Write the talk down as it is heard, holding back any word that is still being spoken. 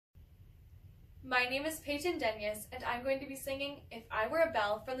My name is Payton, and I'm going to be singing If I Were a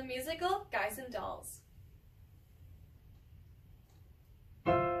Belle from the musical Guys and Dolls.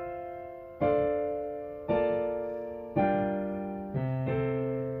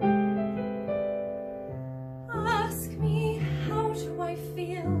 Ask me, how do I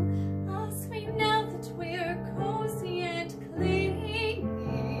feel? Ask me now that we're cozy and clinging.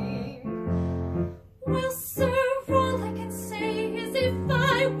 Well, sir, all I can say is if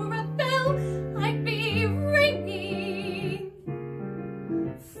I were a bell, I'd be ringing.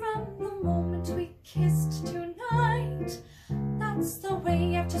 From the moment we kissed tonight, that's the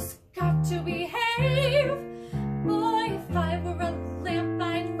way I've just got to behave. Boy, if I were a lamp,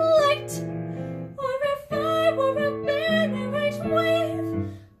 I'd light. Or if I were a banner, I'd wave.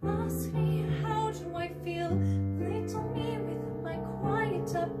 Ask me, how do I feel? Little me with my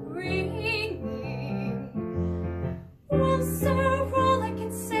quiet upbringing. Well, sir, all I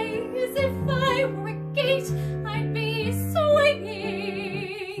can say is if I were a gate, I'd be swinging.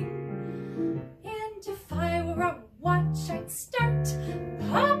 And if I were a watch, I'd start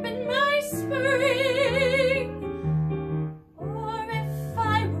popping my spring. Or if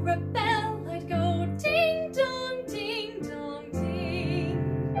I were a bell, I'd go ding dong, ding dong, ding.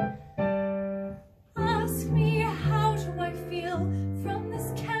 Ask me, how do I feel from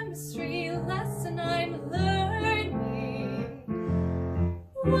this chemistry lesson I'm learning?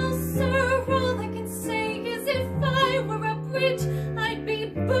 Well, sir, all I can say is if I were a bridge, I'd be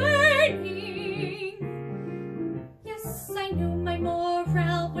burning. Yes, I knew my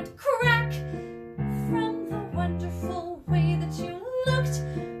morale would crack from the wonderful way that you looked.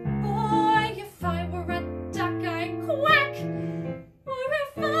 Boy, if I were a duck, I'd quack. Or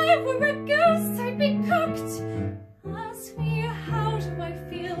if I were a goose, I'd be cooked. Ask me, how do I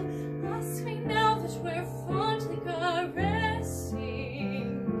feel? Ask me now that we're fondly caressing.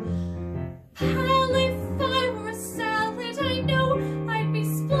 Pal, if I were a salad, I know I'd be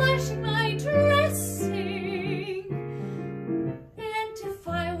splashing my dressing. And if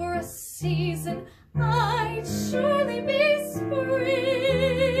I were a season,